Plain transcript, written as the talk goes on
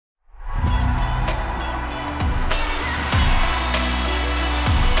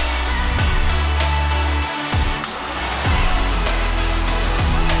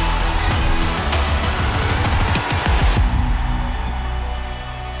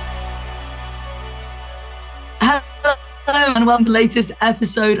Hello and welcome to the latest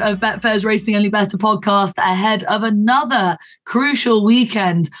episode of Betfair's Racing Only Better podcast ahead of another crucial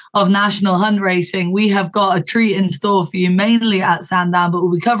weekend of national hunt racing. We have got a treat in store for you, mainly at Sandown, but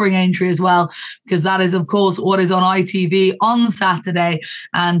we'll be covering Aintree as well, because that is, of course, what is on ITV on Saturday.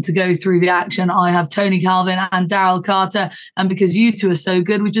 And to go through the action, I have Tony Calvin and Daryl Carter. And because you two are so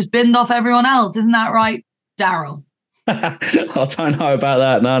good, we just binned off everyone else. Isn't that right, Daryl? I don't know about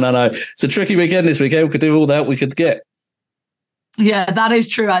that. No. It's a tricky weekend this weekend. We could do all that we could get. Yeah, that is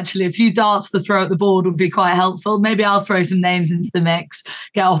true, actually. A few darts to throw at the board would be quite helpful. Maybe I'll throw some names into the mix,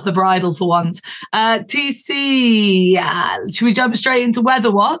 get off the bridle for once. TC, should we jump straight into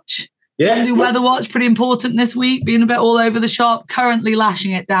Weather Watch? Yeah. Do Weather Watch, pretty important this week, being a bit all over the shop, currently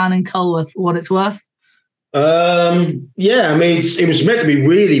lashing it down in Culworth for what it's worth. Yeah, I mean, it was meant to be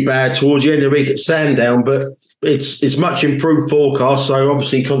really bad towards the end of the week at Sandown, but it's much improved forecast. So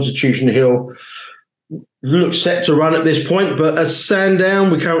obviously Constitution Hill looks set to run at this point, but at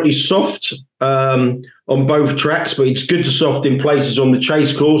Sandown, we're currently soft on both tracks, but it's good to soft in places on the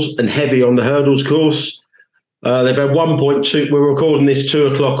chase course and heavy on the hurdles course. They've had 1.2, we're recording this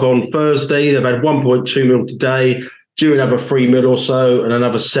 2:00 on Thursday. They've had 1.2 mil today, due another 3 mil or so, and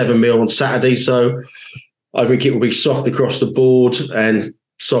another 7 mil on Saturday. So I think it will be soft across the board and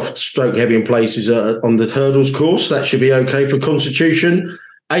soft stroke heavy in places on the hurdles course. That should be okay for Constitution.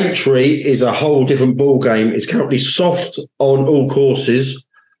 Aintree is a whole different ball game. It's currently soft on all courses,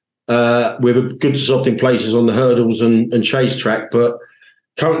 with a good soft in places on the hurdles and chase track, but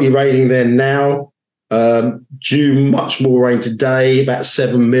currently raining there now. Due much more rain today, about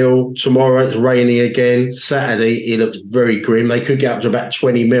 7 mil. Tomorrow it's raining again. Saturday it looks very grim. They could get up to about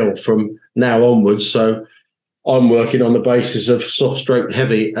 20 mil from now onwards. So I'm working on the basis of soft stroke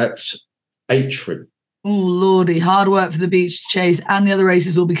heavy at Aintree. Oh, Lordy, hard work for the Beach Chase and the other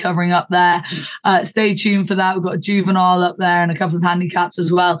races we'll be covering up there. Stay tuned for that. We've got a Juvenile up there and a couple of handicaps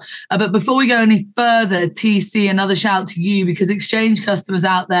as well. But before we go any further, TC, another shout to you, because exchange customers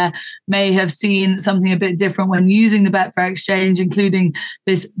out there may have seen something a bit different when using the Betfair exchange, including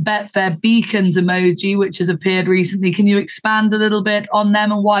this Betfair Beacons emoji, which has appeared recently. Can you expand a little bit on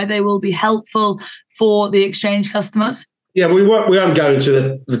them and why they will be helpful for the exchange customers? Yeah, we won't go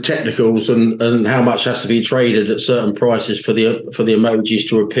into the technicals and how much has to be traded at certain prices for the emojis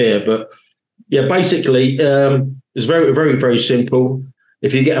to appear. But yeah, basically, it's very, very, very simple.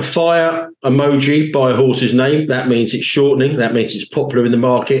 If you get a fire emoji by a horse's name, that means it's shortening. That means it's popular in the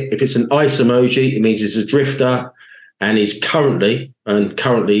market. If it's an ice emoji, it means it's a drifter and is currently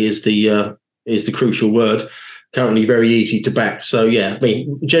is the crucial word, currently very easy to back. So yeah, I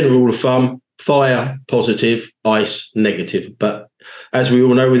mean, general rule of thumb, fire, positive, ice, negative. But as we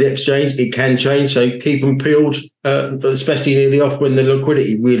all know with the exchange, it can change. So keep them peeled, especially near the off when the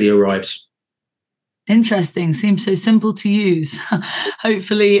liquidity really arrives. Interesting. Seems so simple to use.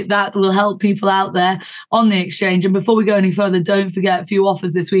 Hopefully that will help people out there on the exchange. And before we go any further, don't forget a few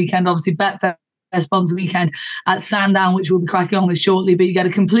offers this weekend. Obviously, Betfair sponsor weekend at Sandown, which we'll be cracking on with shortly, but you get a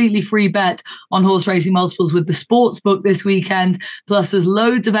completely free bet on horse racing multiples with the sports book this weekend, plus there's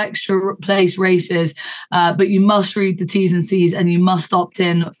loads of extra place races, but you must read the T's and C's and you must opt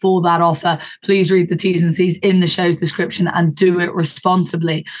in for that offer. Please read the T's and C's in the show's description and do it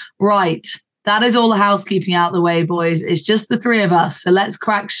responsibly. Right, that is all the housekeeping out the way, boys. It's just the three of us. So let's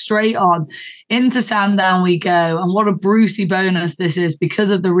crack straight on. Into Sandown we go. And what a Brucey bonus this is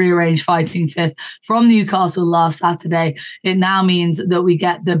because of the rearranged Fighting Fifth from Newcastle last Saturday. It now means that we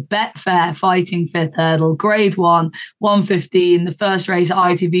get the Betfair Fighting Fifth hurdle, grade 1, 115. The first race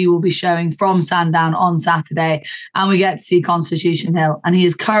ITV will be showing from Sandown on Saturday. And we get to see Constitution Hill. And he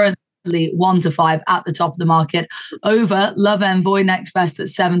is currently 1-5 at the top of the market over Love Envoy, next best at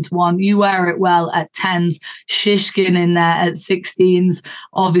 7-1. You Wear It Well at 10s, Shishkin in there at 16s,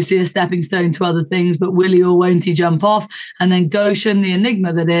 obviously a stepping stone to other things, but will he or won't he jump off? And then Goshen, the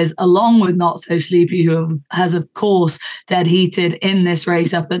enigma that is, along with Not So Sleepy, who has of course dead heated in this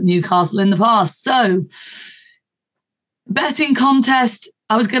race up at Newcastle in the past. So betting contest,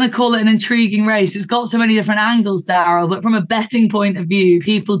 I was going to call it an intriguing race. It's got so many different angles, Daryl, but from a betting point of view,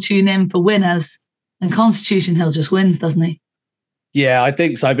 people tune in for winners, and Constitution Hill just wins, doesn't he? Yeah, I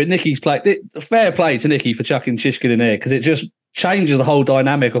think so. But Nicky's played. Fair play to Nicky for chucking Shishkin in here, because it just changes the whole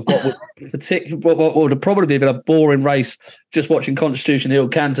dynamic of what would have probably been a boring race just watching Constitution Hill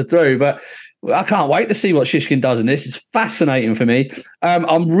canter through. But I can't wait to see what Shishkin does in this. It's fascinating for me.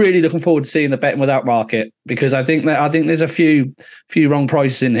 I'm really looking forward to seeing the betting without market, because I think there's a few wrong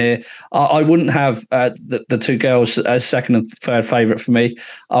prices in here. I wouldn't have the two girls as second and third favourite for me.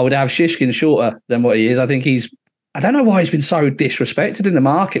 I would have Shishkin shorter than what he is. I think he's I don't know why he's been so disrespected in the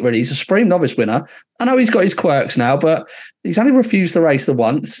market, really. He's a Supreme Novice winner. I know he's got his quirks now, but he's only refused the race the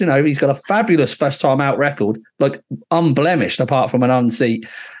once. You know, he's got a fabulous first-time out record, like unblemished apart from an unseat.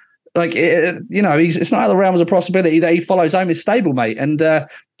 Like, you know, it's not out of the realms of possibility that he follows home his stablemate. And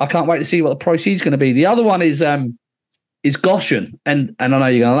I can't wait to see what the proceeds going to be. The other one is Goshen. And I know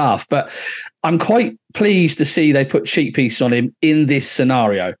you're going to laugh, but I'm quite pleased to see they put cheap pieces on him in this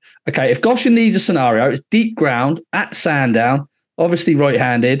scenario. Okay, if Goshen needs a scenario, it's deep ground at Sandown, obviously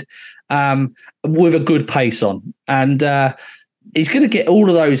right-handed, with a good pace on. And he's going to get all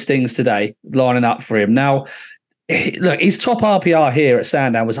of those things today lining up for him. Now, look, his top RPR here at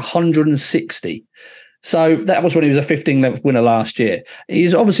Sandown was 160. So that was when he was a 15th winner last year.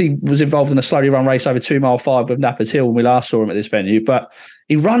 He's obviously was involved in a slowly run race over 2 mile 5 with Nappers Hill when we last saw him at this venue, but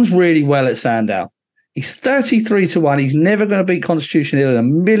he runs really well at Sandown. He's 33-1. He's never going to beat Constitution Hill in a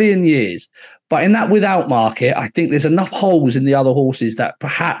million years. But in that without market, I think there's enough holes in the other horses that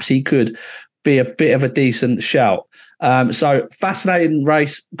perhaps he could be a bit of a decent shout. So fascinating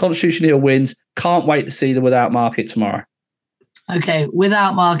race. Constitution Hill wins. Can't wait to see the without market tomorrow. Okay,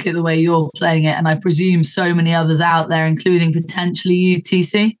 without market the way you're playing it, and I presume so many others out there, including potentially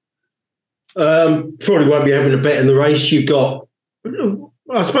UTC? Probably won't be having a bet in the race. You've got,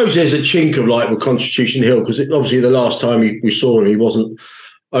 I suppose there's a chink of light with Constitution Hill, because obviously the last time we saw him, he wasn't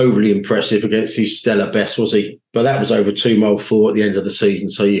overly impressive against his stellar best, was he? But that was over 2 mile 4 at the end of the season,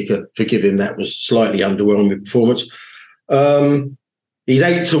 so you could forgive him. That was slightly underwhelming performance. He's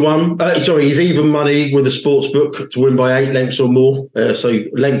 8-1. He's even money with a sports book to win by 8 lengths or more. So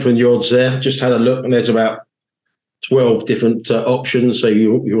lengthen your odds there. Just had a look, and there's about 12 different options. So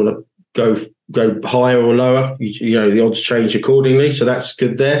you want to go higher or lower. You know, the odds change accordingly. So that's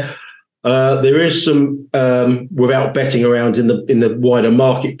good there. There is some without betting around in the wider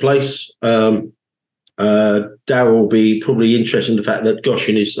marketplace. Daryl will be probably interested in the fact that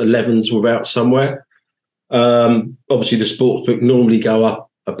Goshen is 11s without somewhere. Obviously, the sportsbook normally go up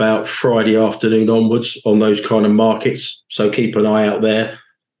about Friday afternoon onwards on those kind of markets, so keep an eye out there.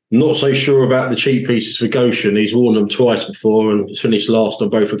 Not so sure about the cheap pieces for Goshen. He's worn them twice before and finished last on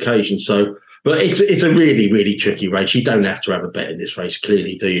both occasions. So, but it's a really, really tricky race. You don't have to have a bet in this race,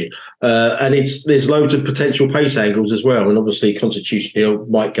 clearly, do you? And there's loads of potential pace angles as well. And obviously, Constitution Hill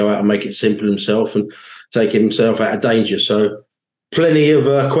might go out and make it simple himself and take himself out of danger. So, plenty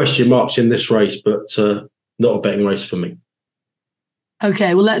of question marks in this race, but not a betting race for me.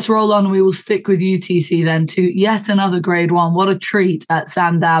 Okay, well, let's roll on. We will stick with UTC then to yet another Grade 1. What a treat at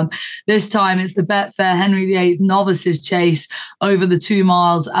Sandown. This time it's the Betfair Henry VIII Novices Chase over the 2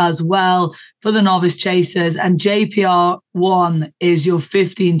 miles as well for the novice chasers. And JPR1 is your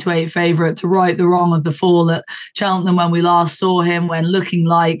 15-8 favourite to right the wrong of the fall at Cheltenham when we last saw him, when looking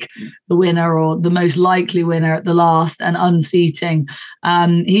like the winner or the most likely winner at the last and unseating.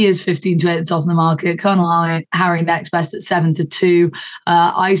 He is 15-8 at the top of the market. Colonel Harry next best at 7-2.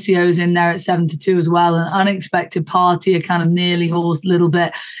 ICO's in there at 7-2 as well. An Unexpected Party, a kind of nearly horse, little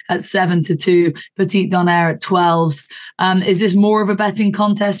bit at 7-2. Petit Donaire at 12s. Is this more of a betting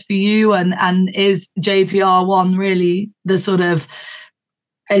contest for you? And is JPR1 really the sort of,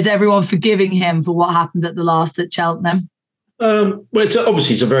 is everyone forgiving him for what happened at the last at Cheltenham? Well,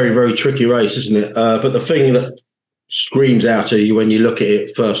 it's a very, very tricky race, isn't it? But the thing that screams out at you when you look at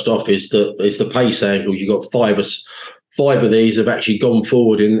it first off is the pace angles. You've got five of these have actually gone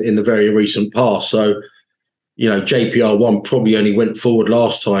forward in the very recent past. So, you know, JPR1 probably only went forward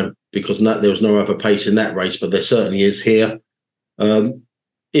last time because there was no other pace in that race, but there certainly is here.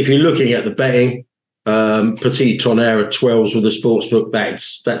 If you're looking at the betting, Petit Tonnerre at 12s with the sportsbook,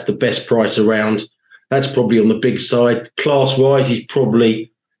 that's the best price around. That's probably on the big side. Class-wise, he's probably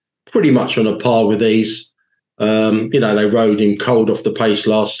pretty much on a par with these. You know, they rode him cold off the pace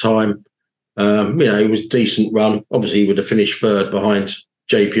last time. You know, it was a decent run. Obviously, he would have finished third behind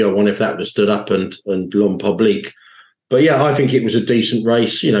JPR1 if that would have stood up and L'Homme Public. But yeah, I think it was a decent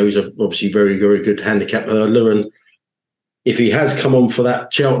race. You know, he's obviously very, very good handicap hurdler. And if he has come on for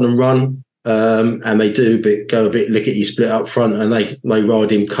that Cheltenham run, and they do go a bit lickety split up front and they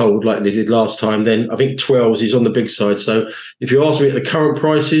ride him cold like they did last time, then I think 12s is on the big side. So if you ask me at the current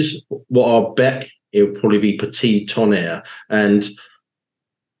prices, what I'll bet, it would probably be Petit Tonnerre. And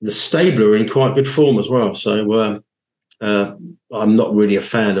the stable are in quite good form as well. So I'm not really a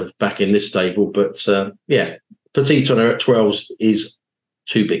fan of backing this stable, but yeah, Petit Tonnerre at 12s is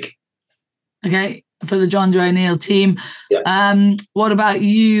too big. Okay, for the John Joe O'Neill team. Yeah. What about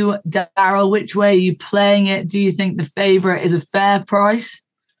you, Daryl? Which way are you playing it? Do you think the favourite is a fair price?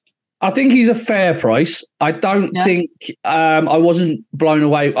 I think he's a fair price. I don't think I wasn't blown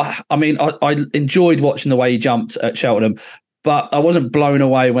away. I mean, I enjoyed watching the way he jumped at Cheltenham, but I wasn't blown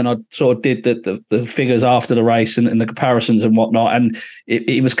away when I sort of did the figures after the race and the comparisons and whatnot. And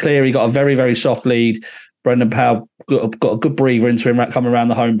it was clear he got a very, very soft lead. Brendan Powell got a good breather into him coming around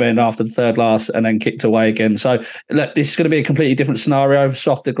the home bend after the third last and then kicked away again. So look, this is going to be a completely different scenario,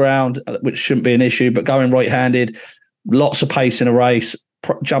 softer ground, which shouldn't be an issue, but going right-handed, lots of pace in a race,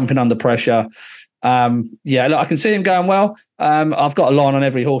 jumping under pressure. Look, I can see him going well. I've got a line on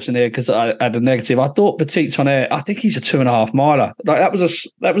every horse in here because I had a negative. I thought Petit Tonnerre, I think he's a 2.5 miler. Like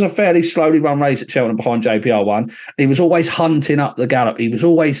that was a fairly slowly run race at Cheltenham behind JPR1. He was always hunting up the gallop. He was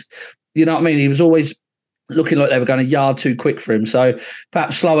always, you know what I mean? He was always looking like they were going a yard too quick for him. So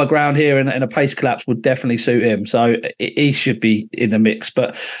perhaps slower ground here and a pace collapse would definitely suit him. So he should be in the mix.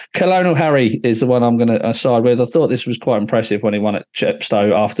 But Colonel Harry is the one I'm going to side with. I thought this was quite impressive when he won at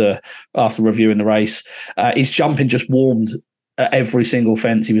Chepstow after reviewing the race. His jumping just warmed at every single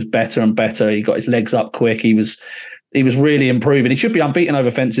fence. He was better and better. He got his legs up quick. He was really improving. He should be unbeaten over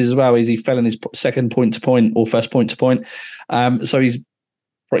fences as well. He fell in his second point to point or first point to point. So he's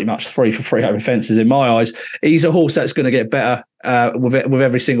pretty much 3 for 3 over fences in my eyes. He's a horse that's going to get better with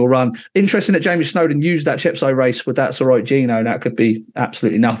every single run. Interesting that Jamie Snowden used that Chepstow race with That's All Right Gino. That could be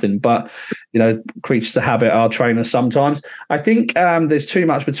absolutely nothing, but creatures of habit are trainers sometimes. I think there's too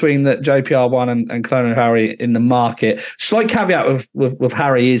much between the JPR1 and Colonel Harry in the market. Slight caveat with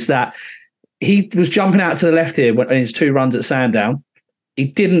Harry is that he was jumping out to the left here in his 2 runs at Sandown. He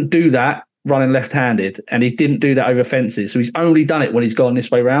didn't do that running left-handed, and he didn't do that over fences. So he's only done it when he's gone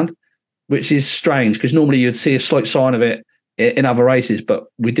this way round, which is strange because normally you'd see a slight sign of it in other races, but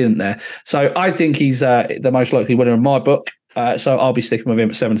we didn't there. So I think he's the most likely winner in my book. So I'll be sticking with him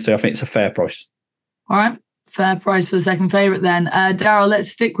at 7-2. I think it's a fair price. All right. Fair price for the second favourite then. Daryl,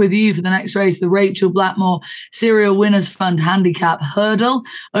 let's stick with you for the next race, the Rachel Blackmore Serial Winners Fund Handicap Hurdle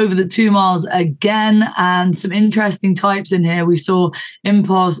over the 2 miles again, and some interesting types in here. We saw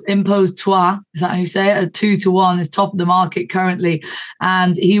Impose Toi, is that how you say it? At 2-1 is top of the market currently,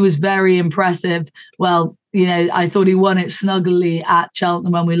 and he was very impressive. Well, I thought he won it snugly at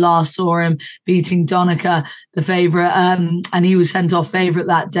Cheltenham when we last saw him, beating Donica, the favourite, and he was sent off favourite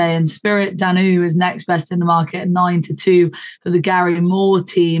that day. And Spirit Danu is next best in the market at 9-2 for the Gary Moore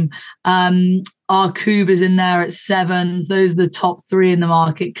team. Arcube is in there at 7s. Those are the top 3 in the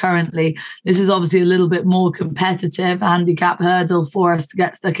market currently. This is obviously a little bit more competitive handicap hurdle for us to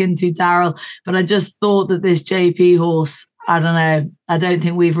get stuck into, Daryl. But I just thought that this JP horse, I don't know. I don't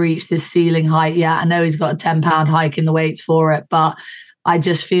think we've reached this ceiling height yet. I know he's got a £10 hike in the weights for it, but I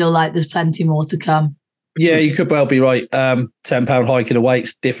just feel like there's plenty more to come. Yeah, you could well be right. £10 hike in the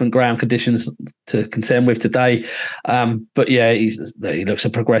weights, different ground conditions to contend with today. But yeah, he looks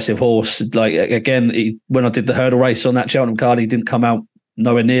a progressive horse. Like again, when I did the hurdle race on that Cheltenham card, he didn't come out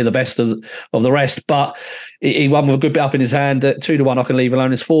nowhere near the best of the rest, but he won with a good bit up in his hand at 2-1. I can leave alone.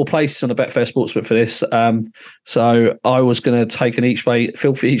 There's 4 places on the Betfair Sportsbook for this. So I was going to take an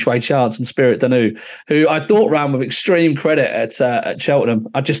filthy each way chance on Spirit Danu, who I thought ran with extreme credit at Cheltenham.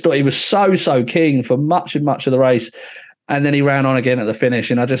 I just thought he was so keen for much of the race. And then he ran on again at the finish.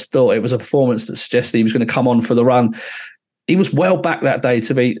 And I just thought it was a performance that suggested he was going to come on for the run. He was well back that day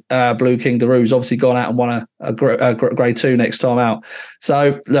to beat Blue King Daru, who's obviously gone out and won a grade 2 next time out.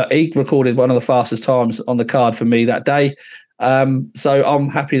 So look, he recorded one of the fastest times on the card for me that day. So I'm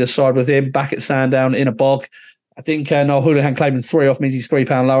happy to side with him. Back at Sandown in a bog. I think Noel Houlihan claiming 3 off means he's £3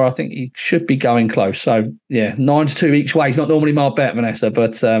 lower. I think he should be going close. So yeah, 9-2 each way. It's not normally my bet, Vanessa,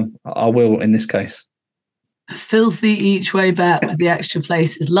 but I will in this case. A filthy each way bet with the extra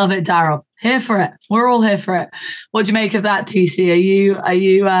places. Love it, Daryl. Here for it. We're all here for it. What do you make of that, TC? Are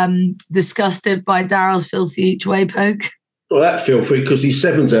you disgusted by Daryl's filthy each way poke? Well, that filthy because he's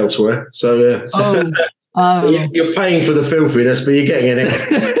 7s elsewhere. So, you're paying for the filthiness, but you're getting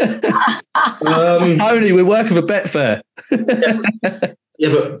it. Only we're working for Betfair.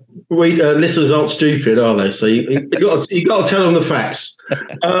 Yeah, but listeners aren't stupid, are they? So you got to tell them the facts.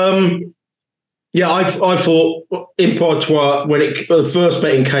 Yeah, I thought Import Toi, when the first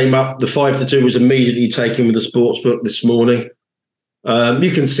betting came up, the 5-2 was immediately taken with the sportsbook this morning.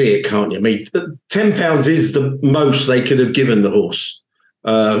 You can see it, can't you? I mean, £10 is the most they could have given the horse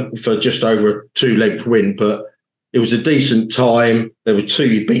for just over a 2-length win, but it was a decent time. There were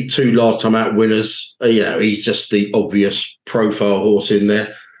 2, you beat 2 last time out winners. He's just the obvious profile horse in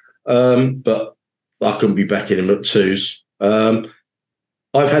there. But I couldn't be backing him at 2s.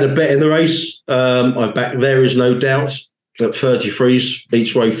 I've had a bet in the race. I back There Is No Doubt at 33s,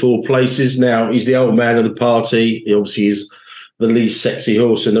 each way 4 places. Now, he's the old man of the party. He obviously is the least sexy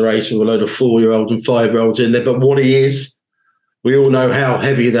horse in the race with a load of 4-year-olds and 5-year-olds in there. But what he is, we all know how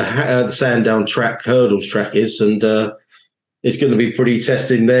heavy the Sandown track, hurdles track is, and it's going to be pretty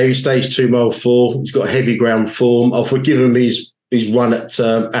testing there. He stays 2 mile 4. He's got heavy ground form. I'll forgive him his run at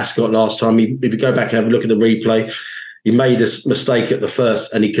Ascot last time. If you go back and have a look at the replay, he made a mistake at the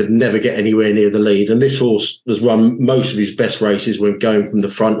first and he could never get anywhere near the lead. And this horse has run most of his best races when going from the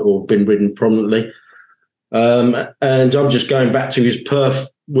front or been ridden prominently. And I'm just going back to his Perth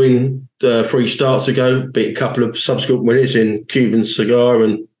win 3 starts ago, beat a couple of subsequent winners in Cuban Cigar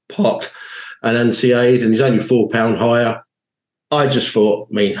and Park and Ansiade, and he's only £4 higher. I just thought,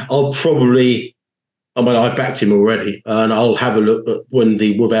 I backed him already, and I'll have a look at when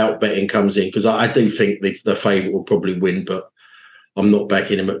the without betting comes in, because I do think the favourite will probably win, but I'm not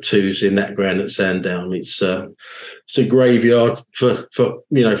backing him at 2s in that ground at Sandown. It's a graveyard for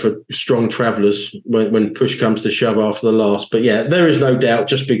strong travellers when push comes to shove after the last. But yeah, there is no doubt,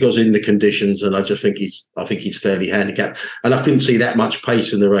 just because in the conditions, and I think he's fairly handicapped, and I couldn't see that much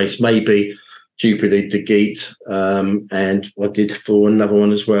pace in the race. Maybe Jupiter de Geet, and I did for another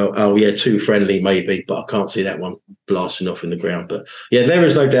one as well. Oh yeah, Too Friendly maybe, but I can't see that one blasting off in the ground. But yeah, there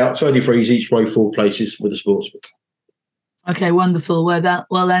is no doubt. 33s each way, 4 places with a sportsbook. Okay, wonderful.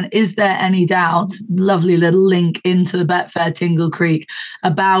 Well then, is there any doubt, lovely little link into the Betfair Tingle Creek,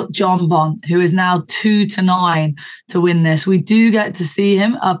 about Jonbon, who is now 2-9 to win this. We do get to see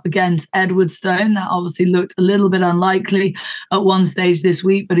him up against Edwardstone. That obviously looked a little bit unlikely at one stage this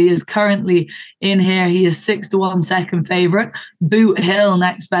week, but he is currently in here. He is 6-1 second favourite. Boot Hill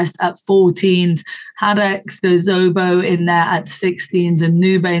next best at 14s. Hadex de Zobo in there at 16s, and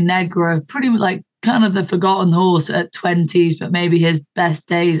Nube Negro pretty like kind of the forgotten horse at 20s, but maybe his best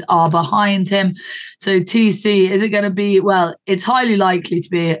days are behind him. So TC, is it going to be, well, it's highly likely to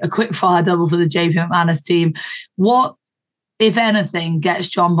be a quick fire double for the JP McManus team. What, if anything, gets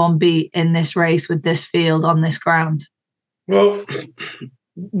Jonbon beat in this race with this field on this ground? Well,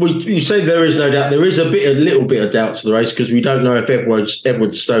 you say there is no doubt. There is a little bit of doubt to the race, because we don't know if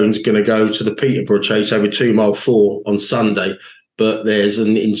Edwardstone's going to go to the Peterborough Chase over 2 mile 4 on Sunday, but there's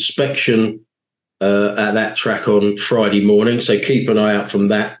an inspection at that track on Friday morning, so keep an eye out from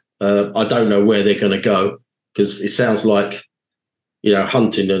that. I don't know where they're going to go, because it sounds like,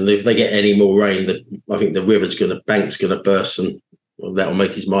 Huntingdon, if they get any more rain, I think the bank's going to burst, and that'll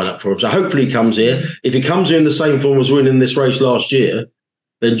make his mind up for him. So hopefully he comes here. If he comes here in the same form as winning this race last year,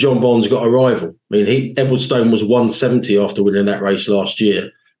 then Jonbon's got a rival. I mean, Edwardstone was 170 after winning that race last year,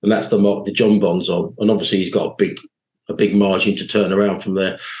 and that's the mark that Jonbon's on. And obviously he's got a big margin to turn around from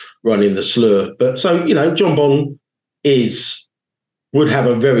there, running the slur. But so, Jonbon would have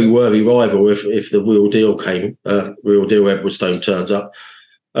a very worthy rival if the Real Deal Edwardstone turns up.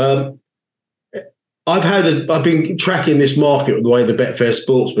 I've been tracking this market with the way the Betfair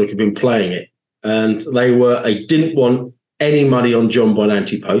Sportsbook have been playing it, and they didn't want any money on Jonbon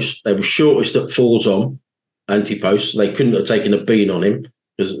anti-post. They were shortest at falls on anti-post. They couldn't have taken a bean on him,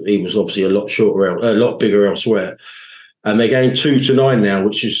 because he was obviously a lot bigger elsewhere. And they're going 2-9 now,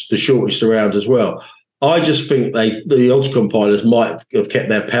 which is the shortest around as well. I just think the odds compilers might have kept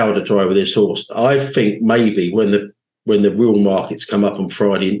their powder dry with this horse. I think maybe when the real markets come up on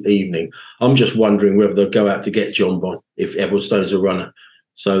Friday evening, I'm just wondering whether they'll go out to get Jonbon if Edwardstone's a runner.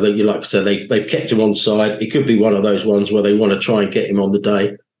 So like I said, they've kept him on side. It could be one of those ones where they want to try and get him on the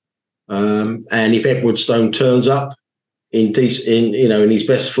day. And if Edwardstone turns up in his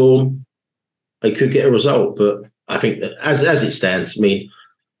best form, they could get a result. But I think that as it stands, I mean,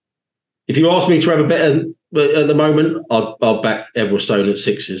 if you ask me to have a bet at the moment, I'll back Edwardstone at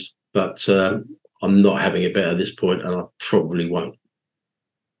 6s, but I'm not having a bet at this point, and I probably won't.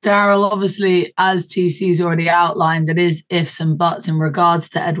 Daryl, obviously, as TC's already outlined, it is ifs and buts in regards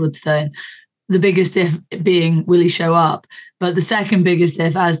to Edwardstone. The biggest if being, will he show up? But the second biggest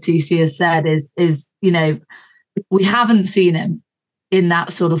if, as TC has said, is we haven't seen him in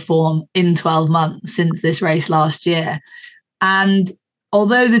that sort of form in 12 months since this race last year. And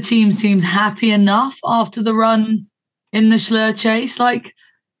although the team seemed happy enough after the run in the Schlur Chase,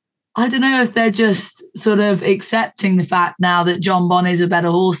 I don't know if they're just sort of accepting the fact now that Jonbon is a better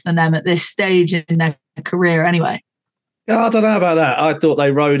horse than them at this stage in their career anyway. I don't know about that. I thought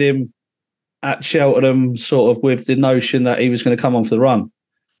they rode him at Cheltenham sort of with the notion that he was going to come on for the run.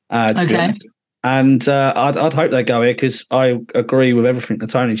 Okay. And I'd hope they go here, because I agree with everything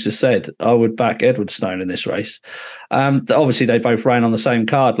that Tony's just said. I would back Edwardstone in this race. Obviously, they both ran on the same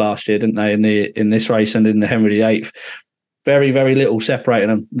card last year, didn't they? In this race and in the Henry VIII. very, very little separating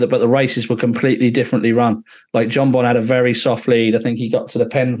them, but the races were completely differently run. Like Jonbon had a very soft lead. I think he got to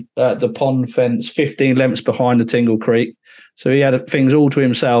the pond fence 15 lengths behind the Tingle Creek. So he had things all to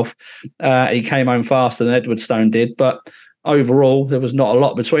himself. He came home faster than Edwardstone did, but overall there was not a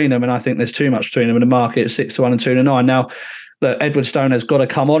lot between them, and I think there's too much between them in the market, 6-1 and 2-9. Now, look, Edwardstone has got to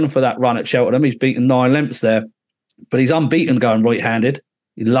come on for that run at Cheltenham. He's beaten 9 lengths there, but he's unbeaten going right-handed.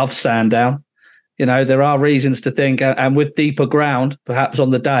 He loves Sandown. You know, there are reasons to think, and with deeper ground, perhaps on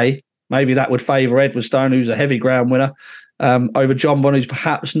the day, maybe that would favour Edwardstone, who's a heavy ground winner, over Jonbon, who's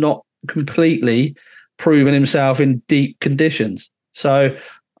perhaps not completely proven himself in deep conditions. So,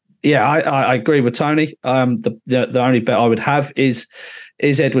 yeah, I agree with Tony. The only bet I would have is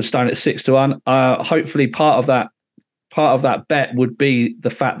Edwardstone at 6-1. Hopefully, part of that bet would be the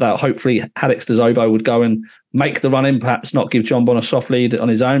fact that hopefully Haddix de Zobo would go and make the run in, perhaps not give Jonbon a soft lead on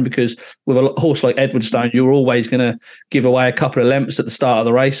his own, because with a horse like Edwardstone, you're always going to give away a couple of lengths at the start of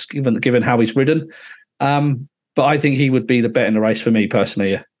the race, given how he's ridden. But I think he would be the bet in the race for me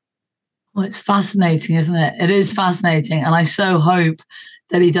personally, yeah. Well, it's fascinating, isn't it? It is fascinating. And I so hope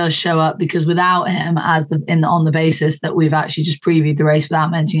that he does show up, because without him, on the basis that we've actually just previewed the race without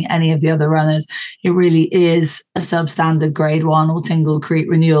mentioning any of the other runners, it really is a substandard Grade 1 or Tingle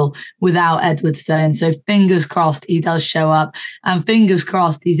Creek renewal without Edwardstone. So fingers crossed he does show up, and fingers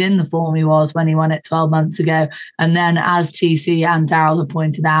crossed he's in the form he was when he won it 12 months ago. And then, as TC and Daryl have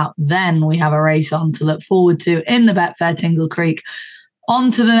pointed out, then we have a race on to look forward to in the Betfair Tingle Creek. On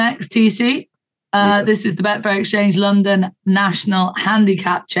to the next, TC. This is the Betfair Exchange London National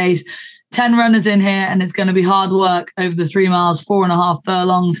Handicap Chase. 10 runners in here, and it's going to be hard work over the 3 miles, 4.5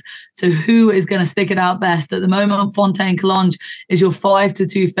 furlongs. So who is going to stick it out best? At the moment, Fontaine Collonges is your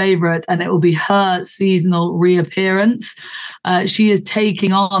 5-2 favourite, and it will be her seasonal reappearance. She is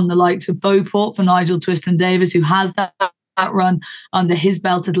taking on the likes of Beauport for Nigel Twiston-Davies, who has that run under his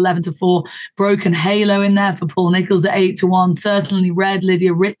belt at 11-4. Broken Halo in there for Paul Nicholls at 8-1. Certainly Red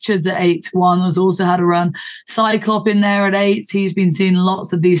Lydia Richards at 8-1 has also had a run. Cyclop in there at 8. He's been seeing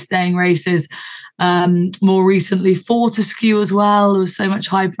lots of these staying races. More recently, Fortescue as well. There was so much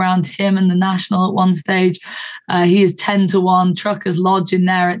hype around him and the National at one stage. He is 10-1. Truckers Lodge in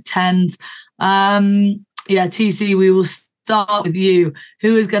there at 10s. TC, we will start with you.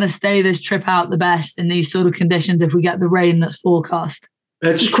 Who is going to stay this trip out the best in these sort of conditions if we get the rain that's forecast?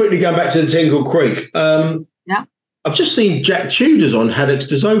 Just quickly going back to the Tingle Creek. Yeah. I've just seen Jack Tudor's on Haddix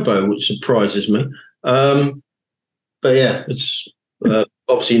de Zobo, which surprises me. But yeah, it's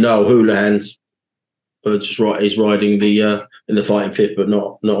obviously Noel Houlihan's is riding the in the fighting fifth, but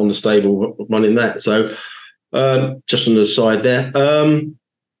not on the stable running that. So just on the side there.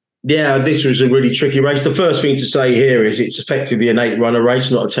 Yeah, this was a really tricky race. The first thing to say here is it's effectively an 8-runner race,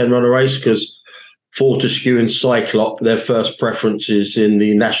 not a 10-runner race, because Fortescue and Cyclop, their first preference is in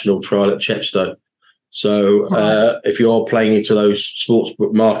the national trial at Chepstow. So if you're playing into those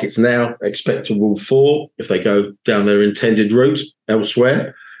sportsbook markets now, expect to rule 4 if they go down their intended route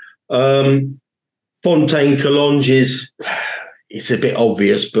elsewhere. Fontaine Collonges, it's a bit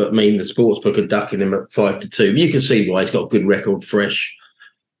obvious, but I mean, the sportsbook are ducking him at 5-2. You can see why. He's got a good record, fresh.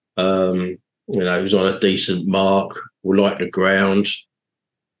 He was on a decent mark, will like the ground.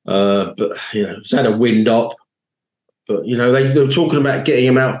 But, he's had a wind up. But, they were talking about getting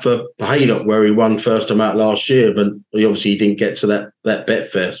him out for Haydock, where he won first time out last year, but he didn't get to that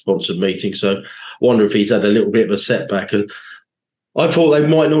Betfair sponsored meeting. So I wonder if he's had a little bit of a setback. And I thought they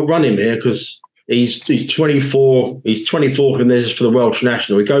might not run him here because he's 24. He's 24th in this for the Welsh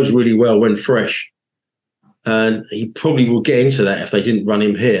National. He goes really well when fresh. And he probably will get into that if they didn't run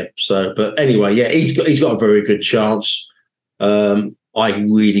him here. So, but anyway, yeah, he's got a very good chance. I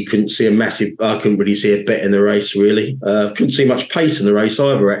really couldn't see I couldn't really see a bet in the race, really. Couldn't see much pace in the race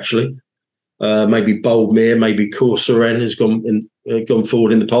either, actually. Maybe Boldmere, maybe Courceren has gone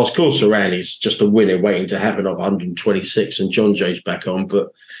forward in the past. Courceren is just a winner waiting to happen of 126, and John Jay's back on, but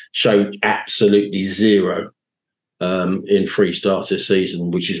showed absolutely zero in 3 starts this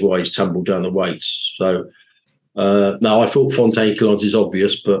season, which is why he's tumbled down the weights. So, no, I thought Fontaine Collonges is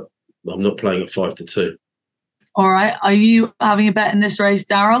obvious, but I'm not playing at 5-2. All right. Are you having a bet in this race,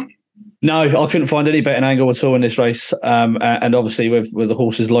 Daryl? No, I couldn't find any betting angle at all in this race. And obviously with the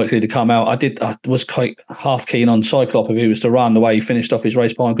horses likely to come out, I was quite half keen on Cyclop if he was to run the way he finished off his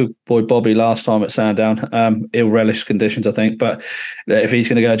race behind good boy Bobby last time at Sandown. Ill relish conditions, I think. But if he's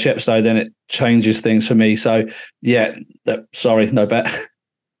going to go to Chepstow, then it changes things for me. So yeah, sorry, no bet.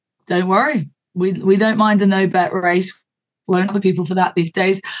 Don't worry. We don't mind a no bet race. won't have people for that these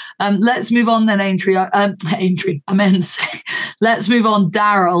days. Let's move on then, Aintree. Aintree, I meant to say. Let's move on,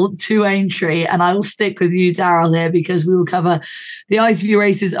 Daryl, to Aintree. And I will stick with you, Daryl, here, because we will cover the ITV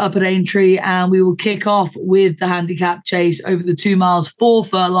races up at Aintree, and we will kick off with the handicap chase over the 2 miles, 4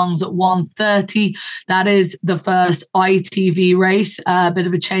 furlongs at 1:30. That is the first ITV race. A bit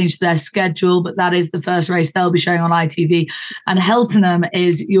of a change to their schedule, but that is the first race they'll be showing on ITV. And Heltenham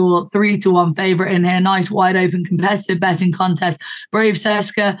is your 3-1 favourite in here. Nice, wide open, competitive betting contest. Brave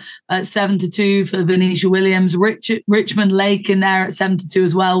Seska at 7-2 for Venetia Williams. Richmond Lake in there at 7-2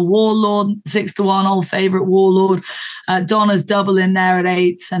 as well. Warlord 6-1, old favourite Warlord. Donna's double in there at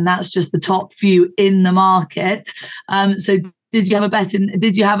 8, and that's just the top few in the market. So did you have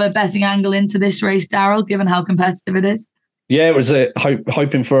a betting angle into this race, Daryl, given how competitive it is? Yeah, it was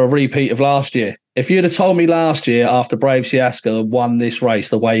hoping for a repeat of last year. If you'd have told me last year after Brave Siaska won this race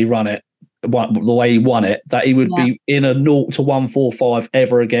the way he won it, that he would be in a 0-145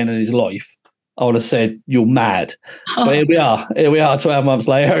 ever again in his life, I would have said, you're mad. But here we are 12 months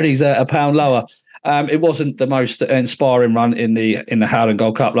later, and he's a pound lower. It wasn't the most inspiring run in the Howland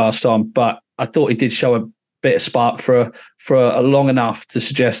Gold Cup last time, but I thought he did show a bit of spark for a long enough to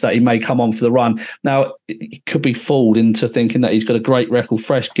suggest that he may come on for the run. Now, he could be fooled into thinking that he's got a great record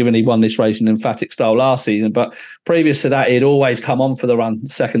fresh, given he won this race in emphatic style last season. But previous to that, he'd always come on for the run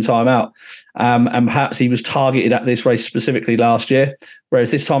second time out. And perhaps he was targeted at this race specifically last year,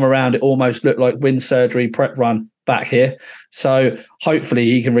 whereas this time around, it almost looked like wind surgery prep run back here. So hopefully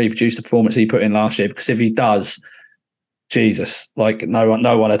he can reproduce the performance he put in last year, because if he does, Jesus, like no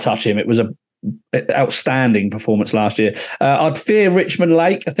one to touch him. It was a outstanding performance last year. I'd fear Richmond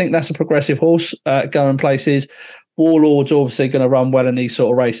Lake. I think that's a progressive horse going places. Warlord's obviously going to run well in these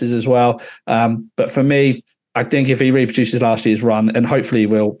sort of races as well. But for me, I think if he reproduces last year's run, and hopefully he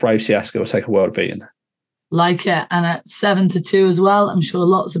will, Brave Siaska will take a world beating. Like it. And at 7-2 as well, I'm sure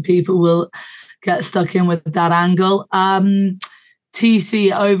lots of people will get stuck in with that angle.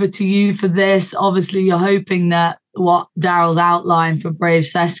 TC, over to you for this. Obviously, you're hoping that what Daryl's outlined for Brave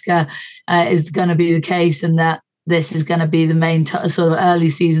Seska is going to be the case, and that this is going to be the main sort of early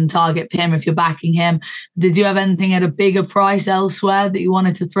season target for him if you're backing him. Did you have anything at a bigger price elsewhere that you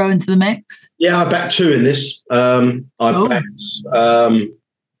wanted to throw into the mix? Yeah, I backed 2 in this. There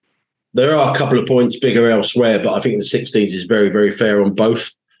are a couple of points bigger elsewhere, but I think the 16s is very, very fair on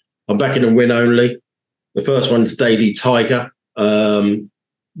both. I'm backing a win only. The first one's Daily Tiger.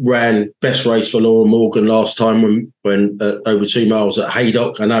 Ran best race for Laura Morgan last time when over 2 miles at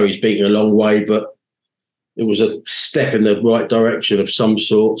Haydock. I know he's beating a long way, but it was a step in the right direction of some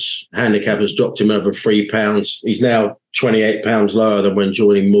sorts. Handicap has dropped him over £3. He's now £28 lower than when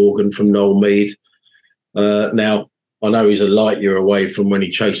joining Morgan from Noel Mead. Now, I know he's a light year away from when he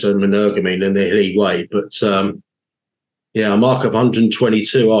chased Energumene in the Hilly Way, but a mark of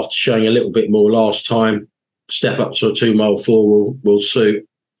 122 after showing a little bit more last time. Step up to a 2 mile 4 will suit.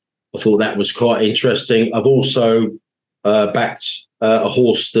 I thought that was quite interesting. I've also backed a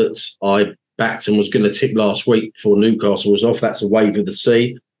horse that I backed and was going to tip last week before Newcastle was off. That's a Wave of the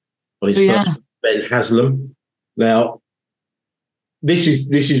Sea on his first, Ben Haslam. Now, this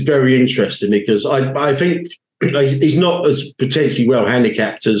is very interesting because I think he's not as potentially well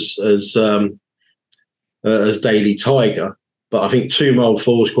handicapped as Daily Tiger, but I think 2 mile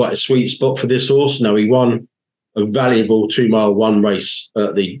 4 is quite a sweet spot for this horse. Now, he won a valuable 2 mile 1 race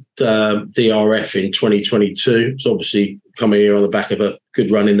at the DRF in 2022. It's obviously coming here on the back of a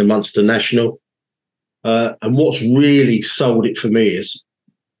good run in the Munster National. And what's really sold it for me is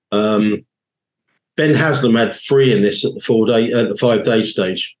Ben Haslam had 3 in this at the 5 day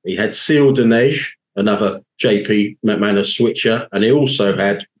stage. He had Seal de Neige, another JP McManus switcher, and he also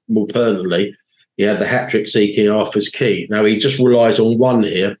had, more pertinently, he had the hat-trick seeking Arthur's Key. Now, he just relies on 1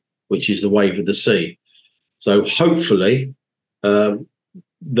 here, which is the Wave of the Sea. So hopefully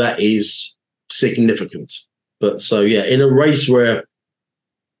that is significant. But so, yeah, in a race where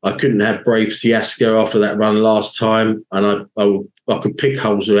I couldn't have Brave Siaska after that run last time, and I could pick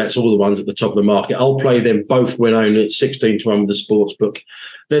holes, so that's all the ones at the top of the market. I'll play them both win only at 16-1 with the sportsbook.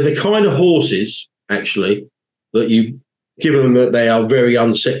 They're the kind of horses, actually, that you, given them that they are very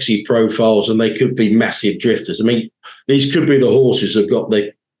unsexy profiles and they could be massive drifters. I mean, these could be the horses that have got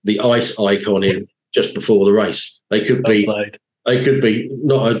the ice icon in just before the race. They could be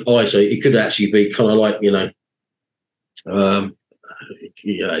not an ice. It could actually be kind of like,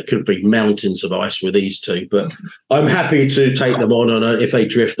 it could be mountains of ice with these two. But I'm happy to take them on, and if they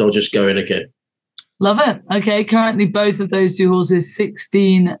drift, I'll just go in again. Love it. Okay, currently both of those two horses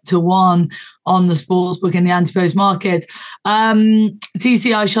 16-1 on the sportsbook in the anti-post market.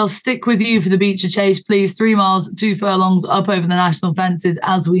 TC, I shall stick with you for the Beecher Chase, please. 3 miles, 2 furlongs up over the national fences,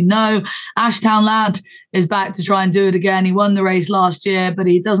 as we know. Ashtown Lad is back to try and do it again. He won the race last year, but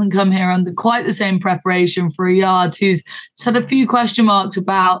he doesn't come here under quite the same preparation for a yard, who's just had a few question marks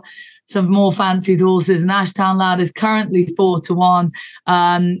about some more fancied horses, and Ashtown Lad is currently 4-1.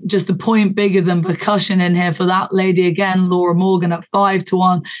 Just a point bigger than Percussion in here for that lady again, Laura Morgan at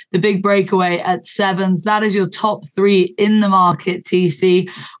 5-1. The Big Breakaway at 7s. That is your top 3 in the market, TC.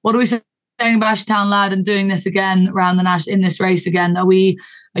 What are we saying about Ashtown Lad and doing this again around the Nash in this race again? Are you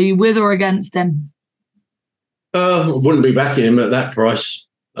with or against him? I wouldn't be backing him at that price.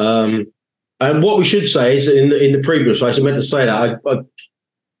 And what we should say is in the previous race, I meant to say that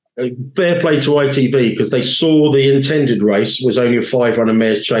fair play to ITV, because they saw the intended race was only a 5-runner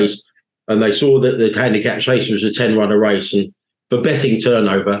mare's chase, and they saw that the handicap chase was a 10-runner race. And for betting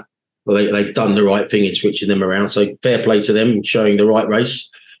turnover, well, they've done the right thing in switching them around. So fair play to them in showing the right race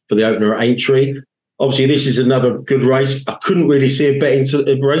for the opener at Aintree. Obviously, this is another good race. I couldn't really see a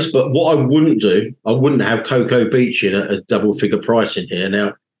betting race, but what I wouldn't do, I wouldn't have Cocoa Beach in at a double-figure price in here.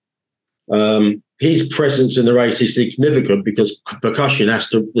 Now, his presence in the race is significant because Percussion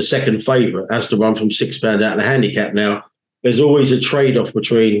the second favourite, has to run from £6 out of the handicap. Now, there's always a trade-off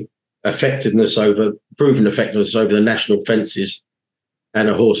between proven effectiveness over the national fences and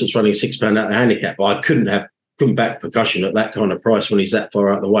a horse that's running £6 out of the handicap. But I couldn't back Percussion at that kind of price when he's that far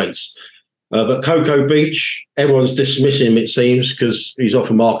out of the weights. But Cocoa Beach, everyone's dismissing him, it seems, because he's off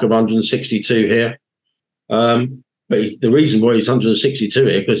a mark of 162 here. But the reason why he's 162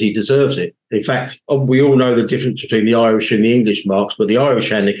 here, because he deserves it. In fact, we all know the difference between the Irish and the English marks, but the Irish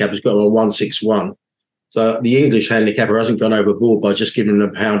handicap has got him on 161. So the English handicapper hasn't gone overboard by just giving him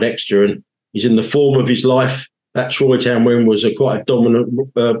a pound extra, and he's in the form of his life. That Troy Town win was quite a dominant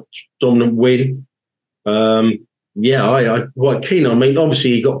win. I'm quite keen. I mean,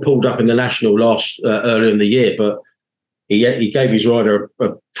 obviously he got pulled up in the national earlier in the year, but he gave his rider a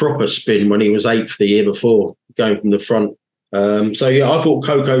proper spin when he was 8th the year before, going from the front. I thought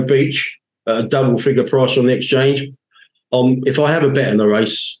Cocoa Beach at a double-figure price on the exchange. If I have a bet in the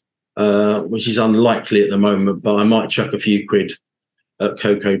race, which is unlikely at the moment, but I might chuck a few quid at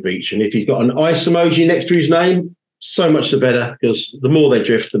Cocoa Beach. And if he's got an ice emoji next to his name, so much the better, because the more they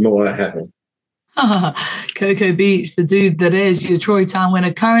drift, the more I have them. Cocoa Beach, the dude that is your Troy Town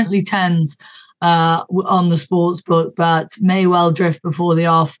winner, currently 10s on the sports book, but may well drift before the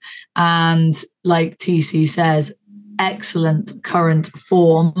off. And like TC says, excellent current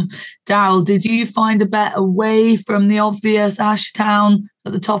form. Daryl, did you find a bet away from the obvious Ashtown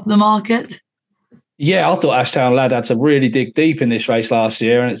at the top of the market? Yeah, I thought Ashtown Lad had to really dig deep in this race last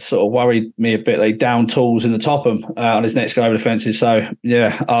year, and it sort of worried me a bit. They down tools in the Topham on his next go over the fences. So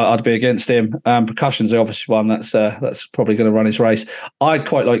yeah, I'd be against him. Percussion's the obvious one. That's probably going to run his race. I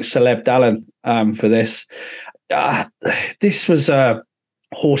quite like Celeb Dallin for this. This was a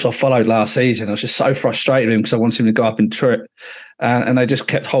horse I followed last season. I was just so frustrated with him because I wanted him to go up and trip, and they just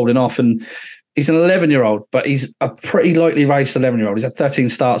kept holding off. And he's an 11-year-old, but he's a pretty lightly raced 11-year-old. He's had 13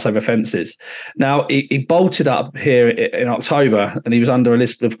 starts over fences. Now, he bolted up here in October, and he was under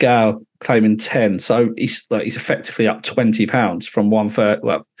Elizabeth Gale claiming 10. So he's effectively up £20 from 130,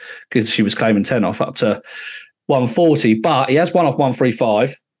 well, because she was claiming 10 off, up to 140. But he has won off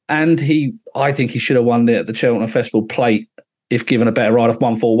 135, and I think he should have won the Cheltenham Festival Plate if given a better ride off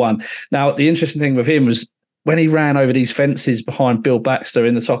 141. Now, the interesting thing with him was, when he ran over these fences behind Bill Baxter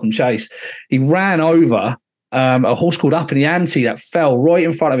in the Topham Chase, he ran over a horse called Up in the Ante that fell right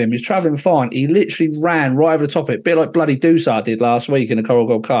in front of him. He was travelling fine. He literally ran right over the top of it, a bit like bloody Dusart did last week in the Coral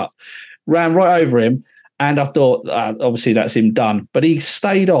Gold Cup. Ran right over him, and I thought, obviously, that's him done. But he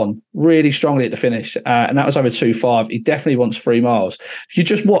stayed on really strongly at the finish, and that was over 2.5. He definitely wants 3 miles. If you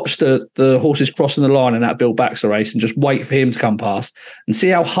just watch the horses crossing the line in that Bill Baxter race and just wait for him to come past and see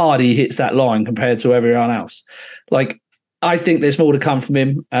how hard he hits that line compared to everyone else. Like, I think there's more to come from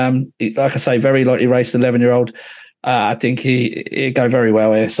him. Like I say, very lightly raced 11-year-old. I think he'd go very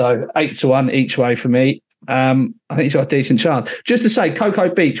well here. So 8-1 each way for me. I think he's got a decent chance. Just to say,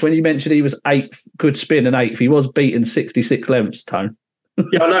 Cocoa Beach, when you mentioned he was 8th, good spin and 8th, he was beaten 66 lengths, Tone.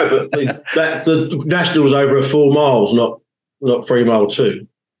 Yeah, I know, but the national was over 4 miles, not 3 mile too.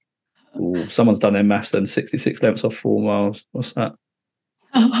 Ooh, someone's done their maths then. 66 lengths off 4 miles. What's that?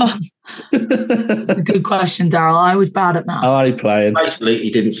 That's a good question, Daryl. I was bad at maths. How are you playing? Basically, he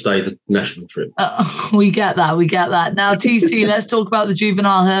didn't stay the national trip. We get that. Now, TC, let's talk about the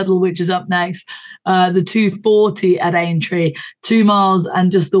juvenile hurdle, which is up next. The 240 at Aintree, 2 miles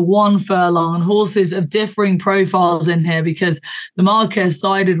and just the 1 furlong, and horses of differing profiles in here because the market has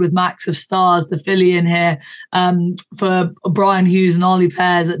sided with Max of Stars, the filly in here, for Brian Hughes and Ollie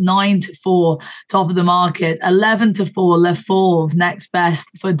Pears at 9-4, top of the market, 11-4, Le Fauve, next best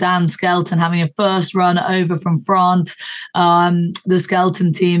for Dan Skelton, having a first run over from France, the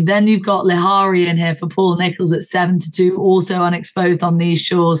Skelton team. Then you've got Lihari in here for Paul Nicholls at 7-2, also unexposed on these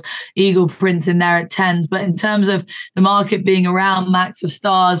shores. Eagle Prince in there at 10s. But in terms of the market being around Max of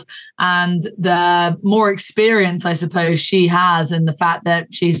Stars and the more experience, I suppose, she has, and the fact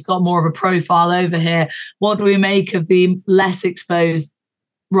that she's got more of a profile over here, what do we make of the less exposed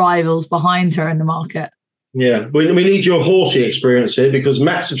rivals behind her in the market? Yeah, we need your horsey experience here because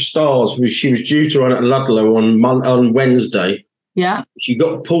Max of Stars, she was due to run at Ludlow on Wednesday. Yeah. She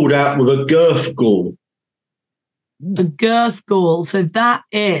got pulled out with a girth gall. A girth gall. So that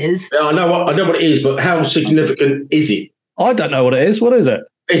is... Yeah, I know what it is, but how significant is it? I don't know what it is. What is it?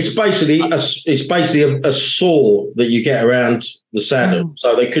 It's basically a sore that you get around the saddle.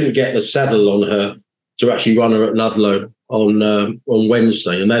 So they couldn't get the saddle on her to actually run her at Ludlow on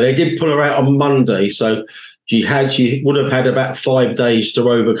Wednesday, and they did pull her out on Monday. So she would have had about 5 days to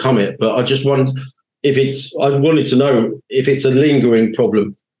overcome it. But I just wanted to know if it's a lingering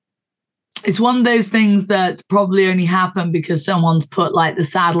problem. It's one of those things that probably only happened because someone's put like the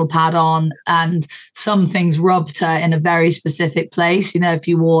saddle pad on and some things rubbed her in a very specific place. You know, if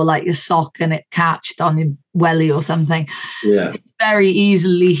you wore like your sock and it catched on your welly or something, yeah, it's very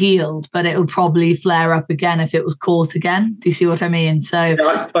easily healed, but it would probably flare up again if it was caught again. Do you see what I mean? So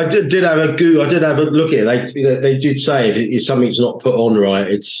yeah, I did have a look at it. They did say if something's not put on right,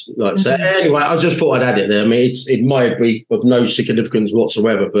 it's like so. Anyway, I just thought I'd add it there. I mean, it might be of no significance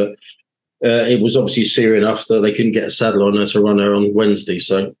whatsoever, but it was obviously serious enough that they couldn't get a saddle on her to run her on Wednesday.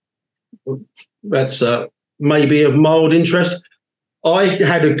 So that's maybe of mild interest. I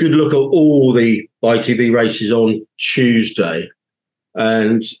had a good look at all the ITV races on Tuesday,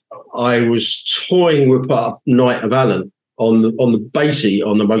 and I was toying with Knight of Allen on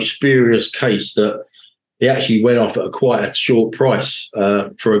the most spurious case that he actually went off at quite a short price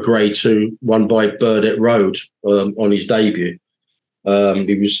for a Grade 2 won by Burdett Road on his debut.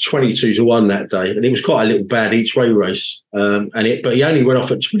 He was 22-1 that day, and it was quite a little bad each way race. But he only went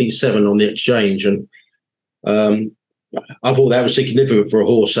off at 27 on the exchange, and I thought that was significant for a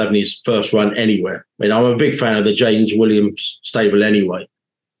horse having his first run anywhere. I mean, I'm a big fan of the James Williams stable anyway,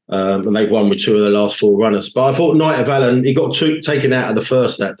 and they've won with 2 of the last 4 runners. But I thought Knight of Allen, he got taken out of the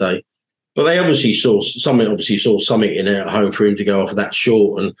first that day. But they obviously saw something in it at home for him to go off that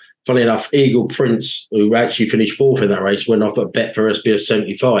short. And funny enough, Eagle Prince, who actually finished 4th in that race, went off at Betfair SPF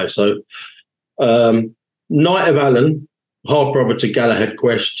 75. So Knight of Allen, half brother to Galahad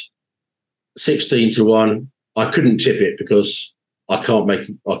Quest, 16-1. I couldn't tip it because I can't make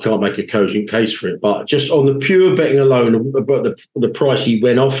a cogent case for it. But just on the pure betting alone, about the price he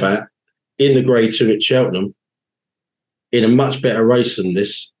went off at in the Grade 2 at Cheltenham, in a much better race than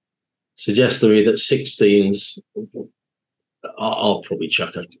this, suggests to me that 16s. I'll probably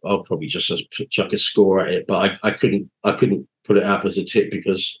just chuck a score at it, but I couldn't put it up as a tip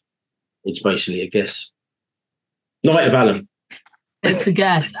because it's basically a guess. Knight of Allen. It's a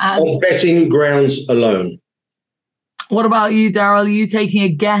guess. On betting grounds alone. What about you, Daryl? Are you taking a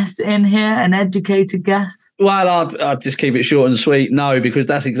guess in here, an educated guess? Well, I'll just keep it short and sweet. No, because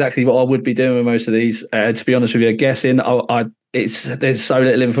that's exactly what I would be doing with most of these. To be honest with you, guessing. There's so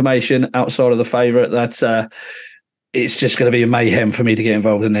little information outside of the favourite that it's just going to be a mayhem for me to get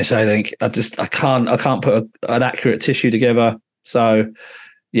involved in this. I think I can't put an accurate tissue together. So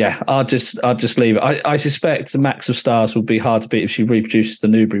yeah, I'll just leave it. I suspect the Max of Stars will be hard to beat if she reproduces the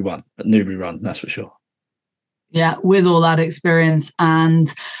Newbury run. That's for sure. Yeah, with all that experience, and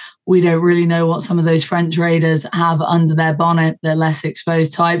we don't really know what some of those French raiders have under their bonnet. They're less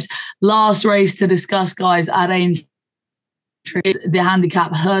exposed types. Last race to discuss, guys, at Aintree. The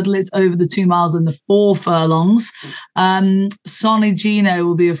handicap hurdle is over the 2 miles and the 4 furlongs. Sonny Gino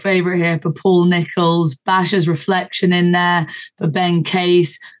will be a favourite here for Paul Nicholls. Basher's Reflection in there for Ben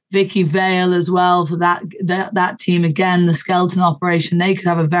Case. Vicky Vale as well for that team. Again, the Skelton operation, they could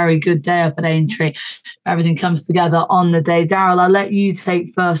have a very good day up at Aintree. Everything comes together on the day. Daryl, I'll let you take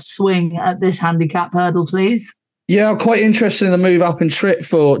first swing at this handicap hurdle, please. Yeah, I'm quite interested in the move up in trip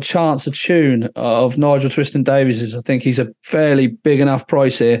for Chance of Tune of Nigel Twiston-Davies. I think he's a fairly big enough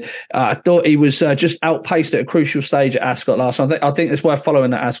price here. I thought he was just outpaced at a crucial stage at Ascot last time. I think it's worth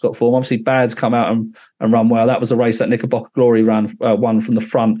following that Ascot form. Obviously, Bad's come out and run well. That was the race that Knickerbocker Glory won from the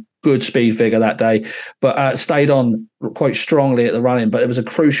front. Good speed figure that day, but stayed on quite strongly at the running. But it was a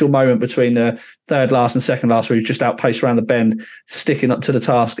crucial moment between the third last and second last where he just outpaced around the bend, sticking up to the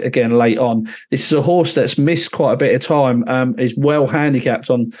task again late on. This is a horse that's missed quite a bit of time, is well handicapped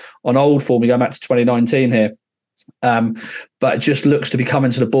on old form. We go back to 2019 here. But it just looks to be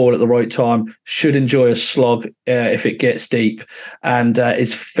coming to the ball at the right time. Should enjoy a slog if it gets deep, and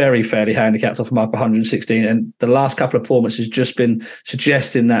is very fairly handicapped off a mark of 116. And the last couple of performances just been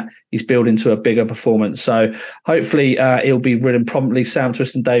suggesting that he's building to a bigger performance. So hopefully he'll be ridden promptly. Sam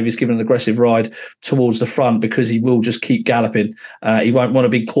Twiston-Davies giving an aggressive ride towards the front because he will just keep galloping. He won't want to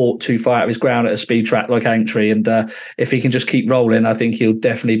be caught too far out of his ground at a speed track like Aintree. And if he can just keep rolling, I think he'll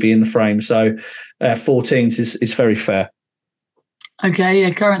definitely be in the frame. So 14s is very fair. Okay, yeah,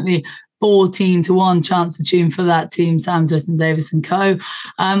 currently 14-1 Chance of Tune for that team, Sam Twiston-Davies and co.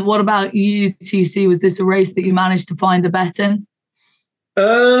 What about you, TC? Was this a race that you managed to find a bet in?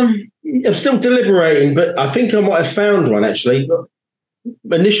 I'm still deliberating, but I think I might have found one actually.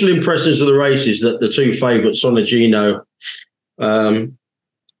 Initial impressions of the race is that the two favourites, Sonagino,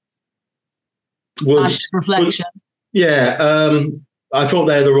 was Reflection. I thought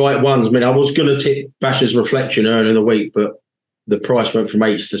they're the right ones. I mean, I was going to tip Basher's Reflection earlier in the week, but the price went from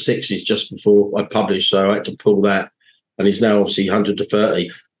 8s to 6s just before I published, so I had to pull that. And he's now obviously 100 to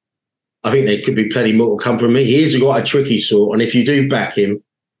 30. I think there could be plenty more to come from me. He is quite a tricky sort, and if you do back him,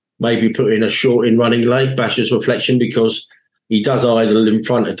 maybe put in a short in running late, Basher's Reflection, because he does idle in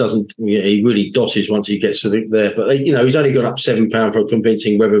front. It doesn't. He really dosses once he gets to there. But he's only got up £7 for a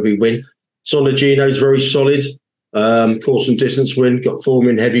convincing Weatherby win. Sonagino's very solid. Course and distance win. Got form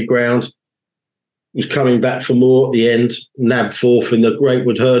in heavy ground. Was coming back for more at the end. Nabbed fourth in the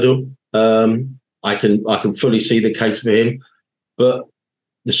Greatwood Hurdle. I can fully see the case for him. But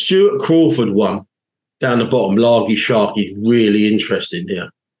the Stuart Crawford one down the bottom, Largy Shark, is really interesting here.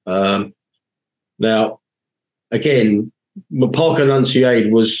 Now, again, Park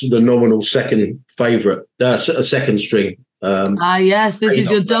Annunciade was the nominal second favourite, second string. Yes, this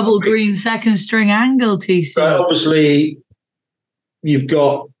is your double green second string angle, TC. So obviously, you've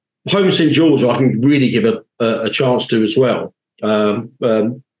got Home St George, I can really give a chance to as well.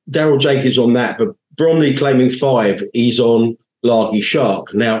 Daryl Jacobs on that, but Bromley claiming 5, he's on Largy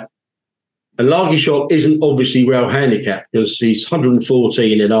Shark. Now, and Largy Shark isn't obviously well handicapped because he's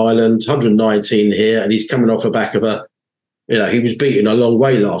 114 in Ireland, 119 here, and he's coming off the back of he was beaten a long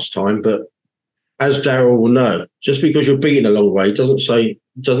way last time, but as Daryl will know, just because you're beaten a long way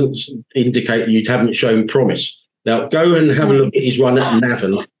doesn't indicate that you haven't shown promise. Now, go and have a look at his run at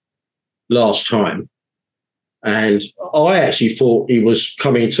Navan last time, and I actually thought he was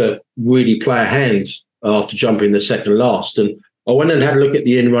coming to really play a hand after jumping the second last, and I went and had a look at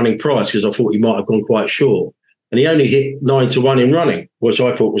the in-running price because I thought he might have gone quite short, and he only hit 9-1 in running, which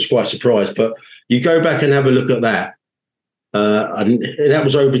I thought was quite a surprise. But you go back and have a look at that, and that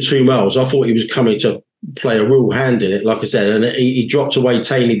was over 2 miles. I thought he was coming to play a real hand in it, like I said, and he dropped away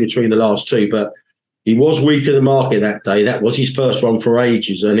tamely between the last two, but he was weak in the market that day. That was his first run for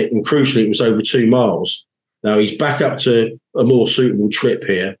ages, and crucially, it was over 2 miles. Now he's back up to a more suitable trip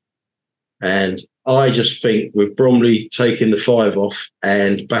here, and I just think with Bromley taking the 5 off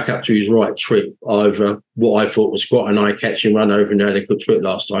and back up to his right trip over what I thought was quite an eye-catching run over an adequate trip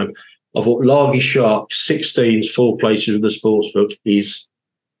last time, I thought Largy Shark, 16s, 4 places with the sportsbook is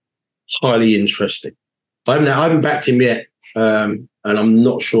highly interesting. I haven't backed him yet, and I'm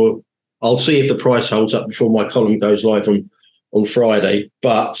not sure. I'll see if the price holds up before my column goes live on Friday.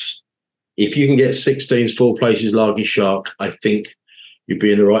 But if you can get 16s, 4 places, Largy Shark, I think you'd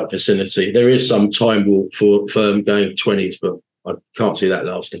be in the right vicinity. There is some time walk for firm going 20s, but I can't see that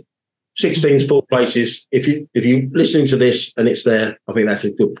lasting. 16s, 4 places. If you're listening to this and it's there, I think that's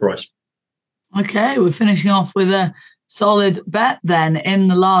a good price. Okay, we're finishing off with a solid bet then in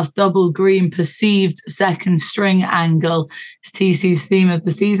the last double green perceived second string angle. It's TC's theme of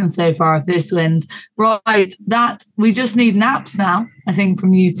the season so far if this wins. Right, that we just need naps now, I think,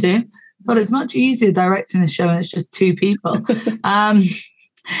 from you two. But it's much easier directing the show and it's just 2 people.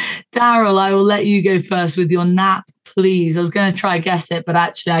 Daryl, I will let you go first with your nap, please. I was going to try guess it, but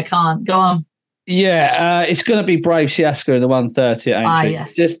actually I can't. Go on. Yeah, it's going to be Brave Siasco in the 130 at Aintree.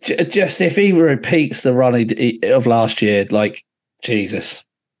 Yes. Just if he repeats the run of last year, like, Jesus.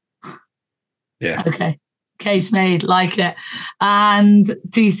 Yeah. Okay. Case made. Like it. And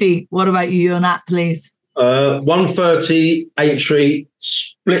TC, what about you? Your nap, please. 1:30 Aintree,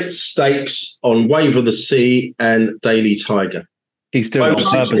 split stakes on Wave of the Sea and Daily Tiger. He's doing it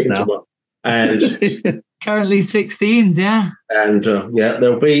on purpose now. And currently 16s, yeah. And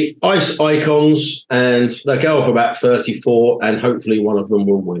there'll be Ice Icons, and they'll go up about 34, and hopefully one of them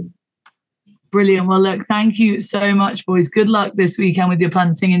will win. Brilliant. Well, look, thank you so much, boys. Good luck this weekend with your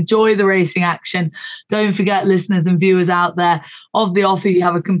punting. Enjoy the racing action. Don't forget, listeners and viewers out there, of the offer, you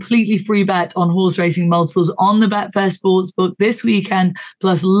have a completely free bet on horse racing multiples on the Betfair Sportsbook this weekend,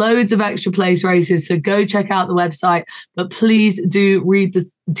 plus loads of extra place races. So go check out the website. But please do read the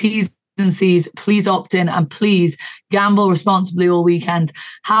T's and C's. Please opt in and please gamble responsibly all weekend.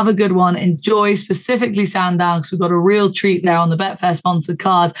 Have a good one. Enjoy specifically Sandown, because we've got a real treat there on the Betfair sponsored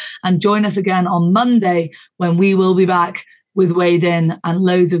card. And join us again on Monday when we will be back with Weighed In and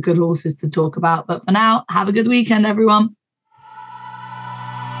loads of good horses to talk about. But for now, have a good weekend, everyone.